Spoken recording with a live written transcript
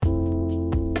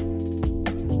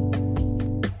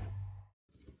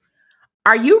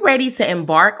Are you ready to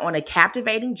embark on a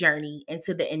captivating journey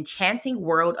into the enchanting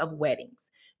world of weddings?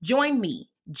 Join me,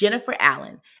 Jennifer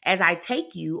Allen, as I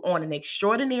take you on an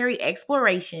extraordinary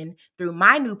exploration through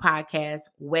my new podcast,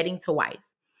 Wedding to Wife.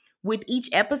 With each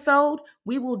episode,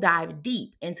 we will dive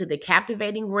deep into the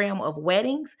captivating realm of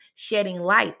weddings, shedding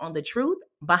light on the truth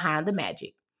behind the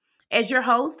magic. As your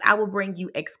host, I will bring you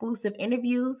exclusive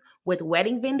interviews with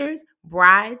wedding vendors,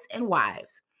 brides, and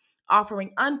wives,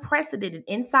 offering unprecedented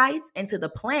insights into the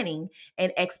planning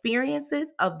and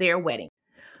experiences of their wedding.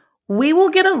 We will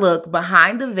get a look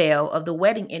behind the veil of the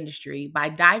wedding industry by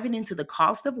diving into the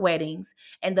cost of weddings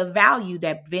and the value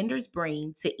that vendors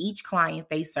bring to each client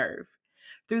they serve.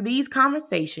 Through these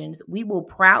conversations, we will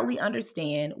proudly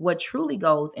understand what truly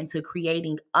goes into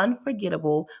creating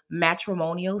unforgettable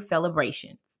matrimonial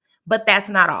celebrations. But that's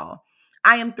not all.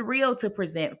 I am thrilled to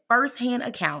present firsthand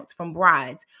accounts from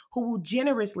brides who will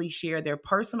generously share their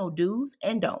personal do's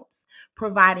and don'ts,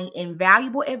 providing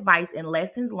invaluable advice and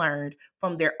lessons learned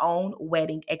from their own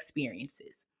wedding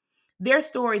experiences. Their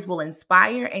stories will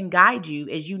inspire and guide you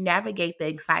as you navigate the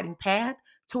exciting path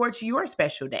towards your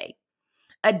special day.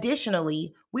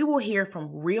 Additionally, we will hear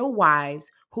from real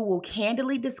wives who will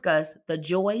candidly discuss the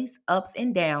joys, ups,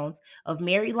 and downs of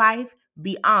married life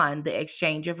beyond the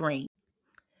exchange of rings.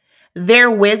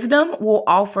 Their wisdom will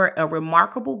offer a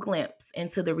remarkable glimpse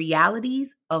into the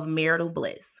realities of marital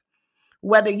bliss.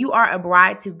 Whether you are a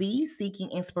bride to be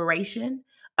seeking inspiration,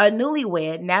 a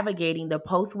newlywed navigating the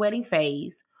post wedding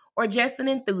phase, or just an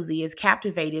enthusiast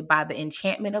captivated by the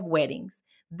enchantment of weddings,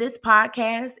 this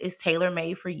podcast is tailor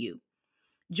made for you.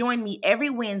 Join me every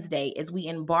Wednesday as we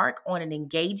embark on an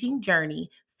engaging journey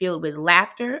filled with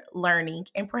laughter, learning,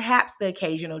 and perhaps the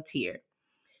occasional tear.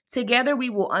 Together, we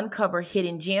will uncover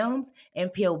hidden gems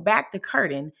and peel back the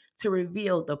curtain to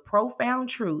reveal the profound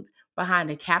truth behind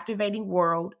the captivating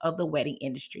world of the wedding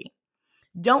industry.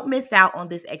 Don't miss out on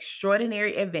this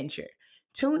extraordinary adventure.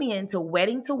 Tune in to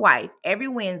Wedding to Wife every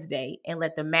Wednesday and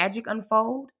let the magic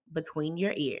unfold between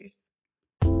your ears.